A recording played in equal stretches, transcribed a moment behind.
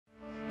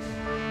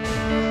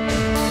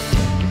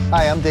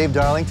Hi, I'm Dave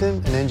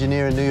Darlington, an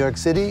engineer in New York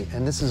City,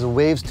 and this is a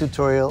Waves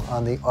tutorial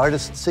on the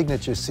Artist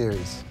Signature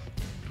Series.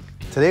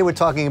 Today we're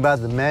talking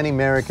about the Manny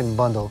Marroquin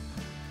bundle,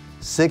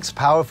 6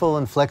 powerful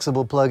and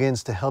flexible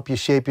plugins to help you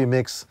shape your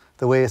mix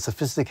the way a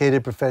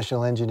sophisticated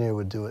professional engineer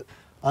would do it.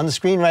 On the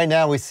screen right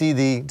now we see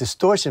the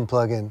Distortion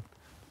plugin,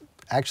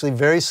 actually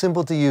very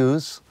simple to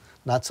use,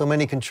 not so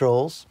many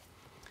controls.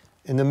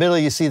 In the middle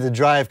you see the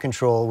drive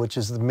control, which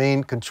is the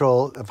main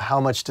control of how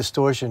much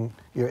distortion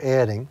you're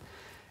adding.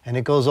 And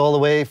it goes all the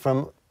way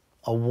from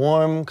a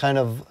warm kind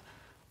of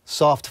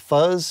soft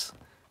fuzz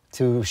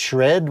to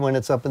shred when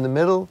it's up in the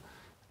middle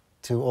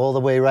to all the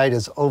way right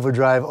as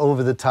overdrive,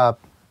 over the top,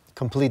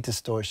 complete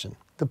distortion.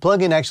 The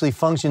plugin actually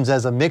functions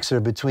as a mixer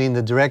between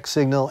the direct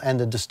signal and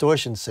the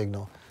distortion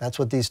signal. That's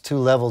what these two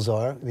levels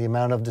are, the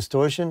amount of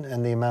distortion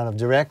and the amount of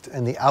direct,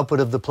 and the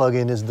output of the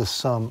plugin is the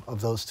sum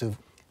of those two.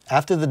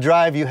 After the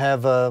drive you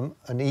have an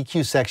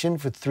EQ section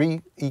for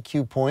 3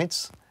 EQ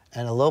points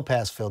and a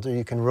low-pass filter.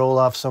 You can roll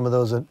off some of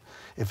those.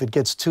 If it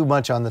gets too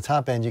much on the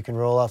top end, you can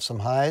roll off some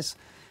highs,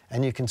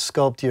 and you can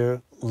sculpt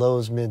your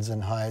lows, mids,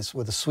 and highs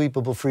with a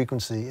sweepable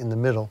frequency in the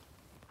middle.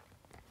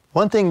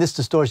 One thing this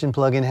distortion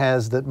plugin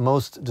has that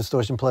most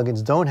distortion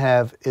plugins don't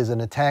have is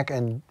an attack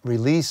and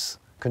release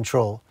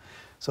control.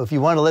 So if you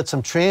want to let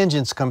some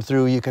transients come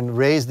through, you can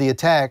raise the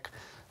attack,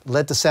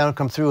 let the sound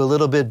come through a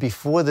little bit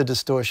before the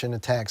distortion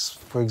attacks.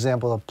 For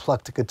example, a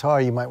plucked guitar,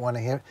 you might want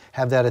to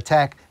have that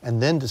attack and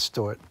then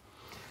distort.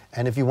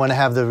 And if you want to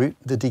have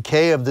the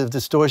decay of the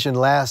distortion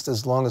last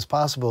as long as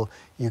possible,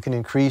 you can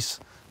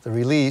increase the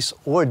release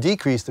or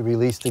decrease the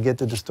release to get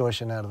the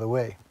distortion out of the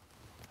way.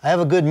 I have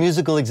a good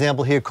musical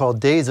example here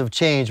called Days of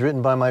Change,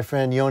 written by my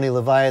friend Yoni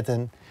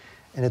Leviathan.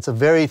 And it's a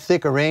very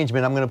thick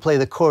arrangement. I'm going to play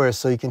the chorus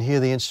so you can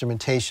hear the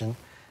instrumentation.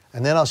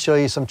 And then I'll show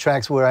you some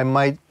tracks where I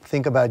might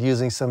think about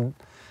using some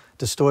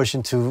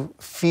distortion to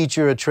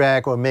feature a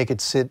track or make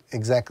it sit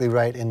exactly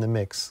right in the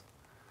mix.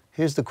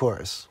 Here's the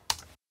chorus.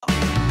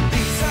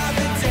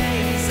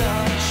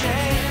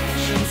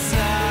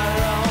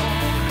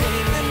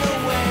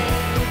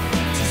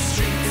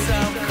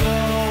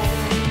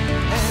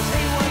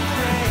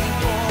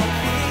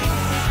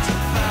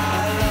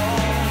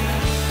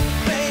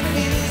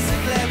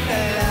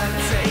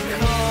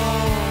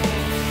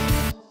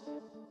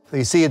 So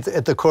you see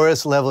at the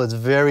chorus level, it's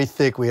very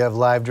thick. We have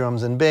live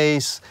drums and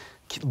bass,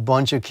 a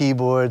bunch of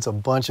keyboards, a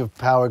bunch of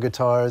power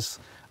guitars,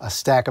 a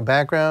stack of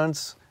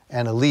backgrounds,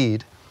 and a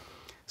lead.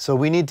 So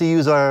we need to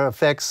use our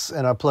effects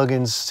and our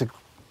plugins to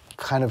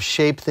kind of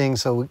shape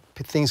things so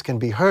things can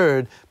be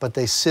heard, but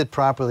they sit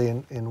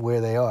properly in where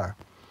they are.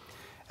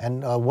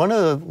 And one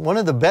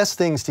of the best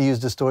things to use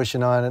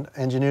distortion on, and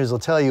engineers will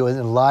tell you, in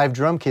a live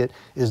drum kit,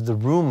 is the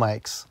room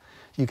mics.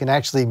 You can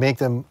actually make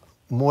them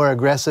more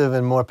aggressive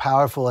and more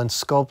powerful and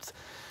sculpt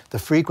the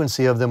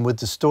frequency of them with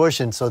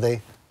distortion so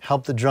they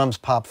help the drums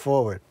pop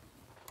forward.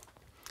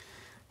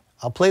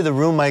 I'll play the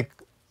room mic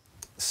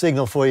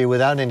signal for you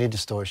without any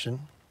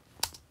distortion.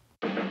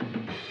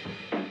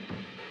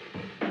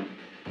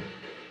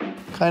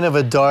 Kind of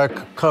a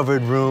dark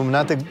covered room,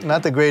 not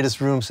the greatest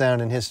room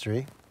sound in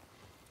history.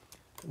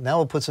 Now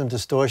we'll put some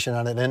distortion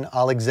on it and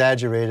I'll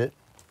exaggerate it.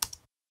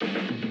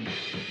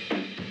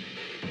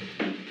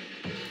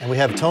 And we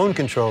have tone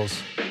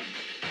controls.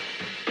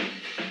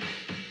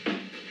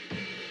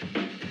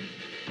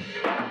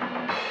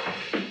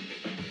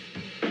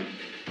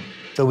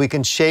 So we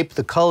can shape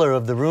the color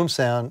of the room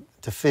sound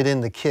to fit in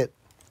the kit.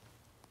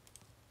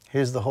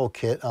 Here's the whole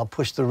kit. I'll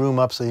push the room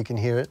up so you can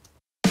hear it.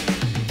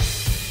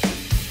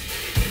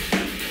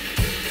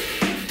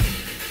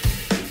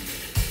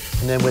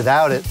 And then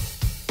without it,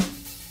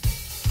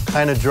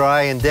 kind of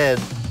dry and dead.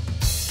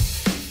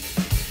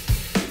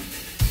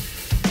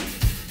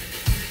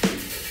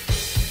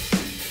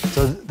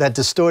 So that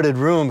distorted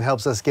room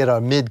helps us get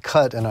our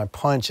mid-cut and our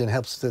punch and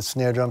helps the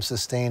snare drum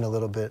sustain a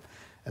little bit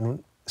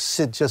and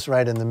sit just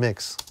right in the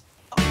mix.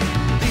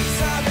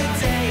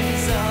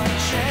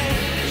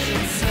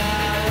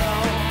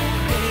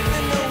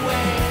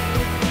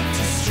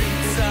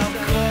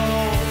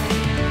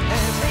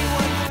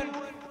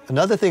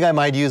 Another thing I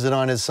might use it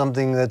on is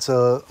something that's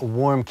a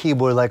warm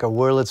keyboard like a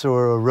Wurlitzer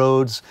or a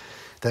Rhodes,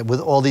 that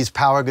with all these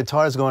power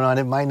guitars going on,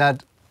 it might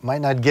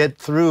not get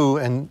through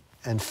and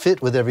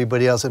fit with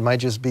everybody else. It might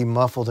just be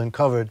muffled and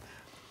covered.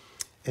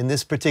 In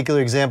this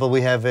particular example,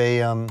 we have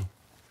a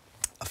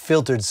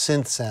filtered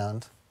synth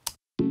sound.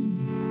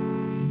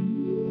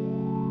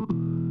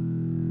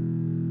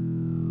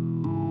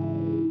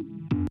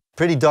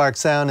 Pretty dark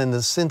sound, and the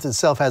synth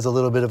itself has a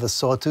little bit of a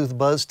sawtooth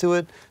buzz to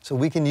it, so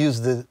we can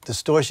use the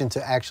distortion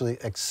to actually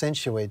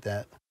accentuate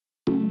that.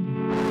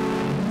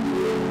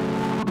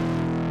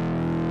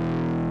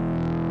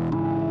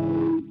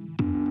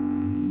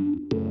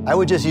 I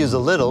would just use a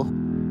little,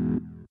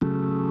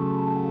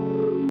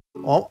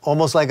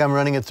 almost like I'm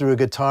running it through a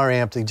guitar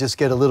amp to just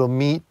get a little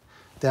meat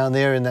down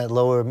there in that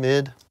lower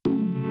mid.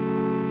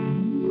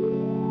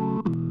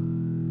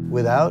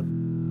 Without,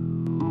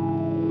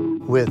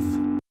 with.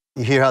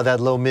 You hear how that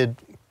low mid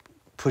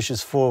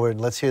pushes forward.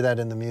 Let's hear that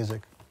in the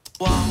music.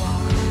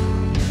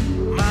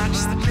 March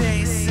the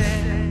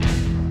pacing,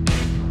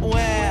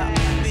 where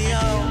the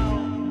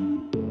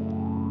old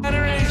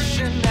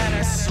generation that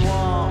has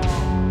sworn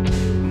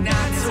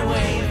not to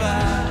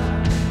waver.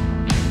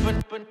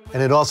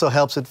 And it also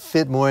helps it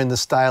fit more in the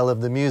style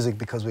of the music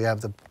because we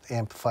have the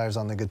amplifiers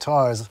on the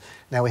guitars.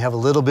 Now we have a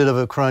little bit of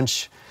a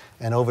crunch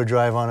and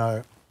overdrive on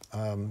our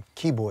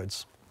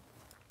keyboards.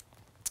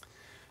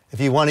 If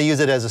you want to use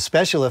it as a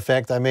special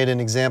effect, I made an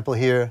example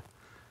here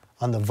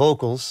on the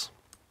vocals.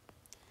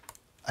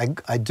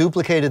 I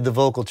duplicated the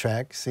vocal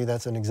track. See,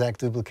 that's an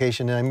exact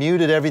duplication. And I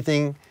muted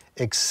everything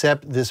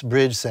except this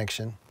bridge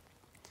section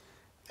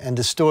and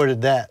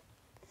distorted that.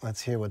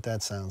 Let's hear what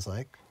that sounds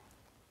like.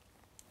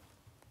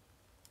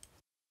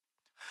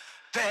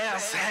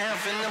 There's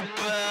heaven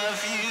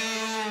above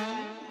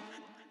you,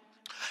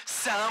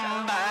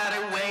 somebody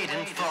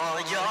waiting for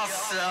your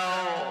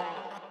soul.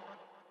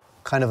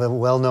 Kind of a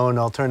well-known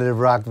alternative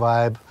rock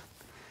vibe,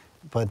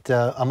 but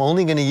I'm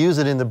only going to use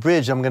it in the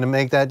bridge. I'm going to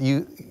make that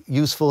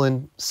useful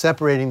in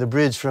separating the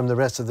bridge from the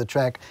rest of the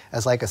track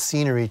as like a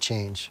scenery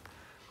change.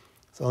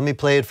 So let me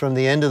play it from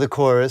the end of the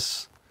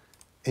chorus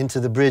into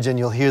the bridge, and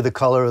you'll hear the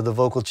color of the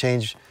vocal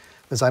change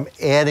because I'm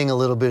adding a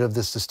little bit of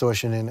this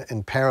distortion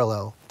in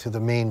parallel to the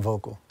main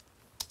vocal.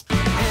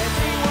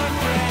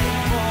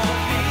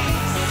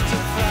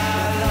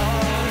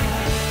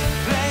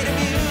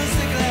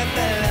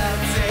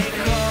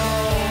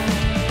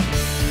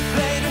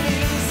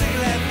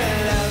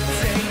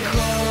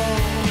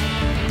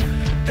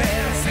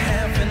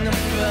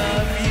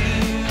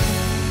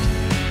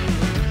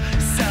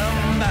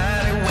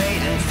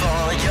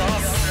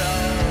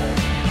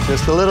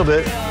 Just a little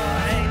bit.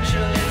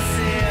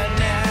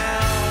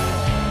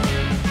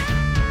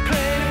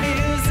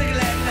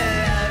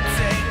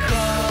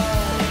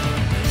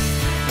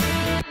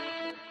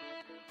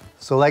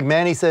 So like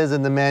Manny says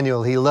in the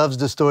manual, he loves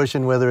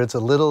distortion whether it's a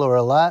little or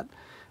a lot,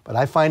 but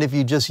I find if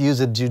you just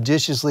use it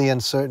judiciously on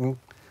certain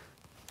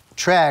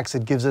tracks,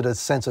 it gives it a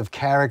sense of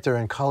character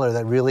and color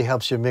that really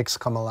helps your mix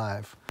come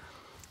alive.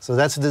 So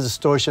that's the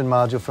distortion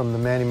module from the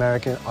Manny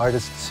Marroquin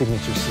Artist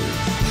Signature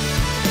Series.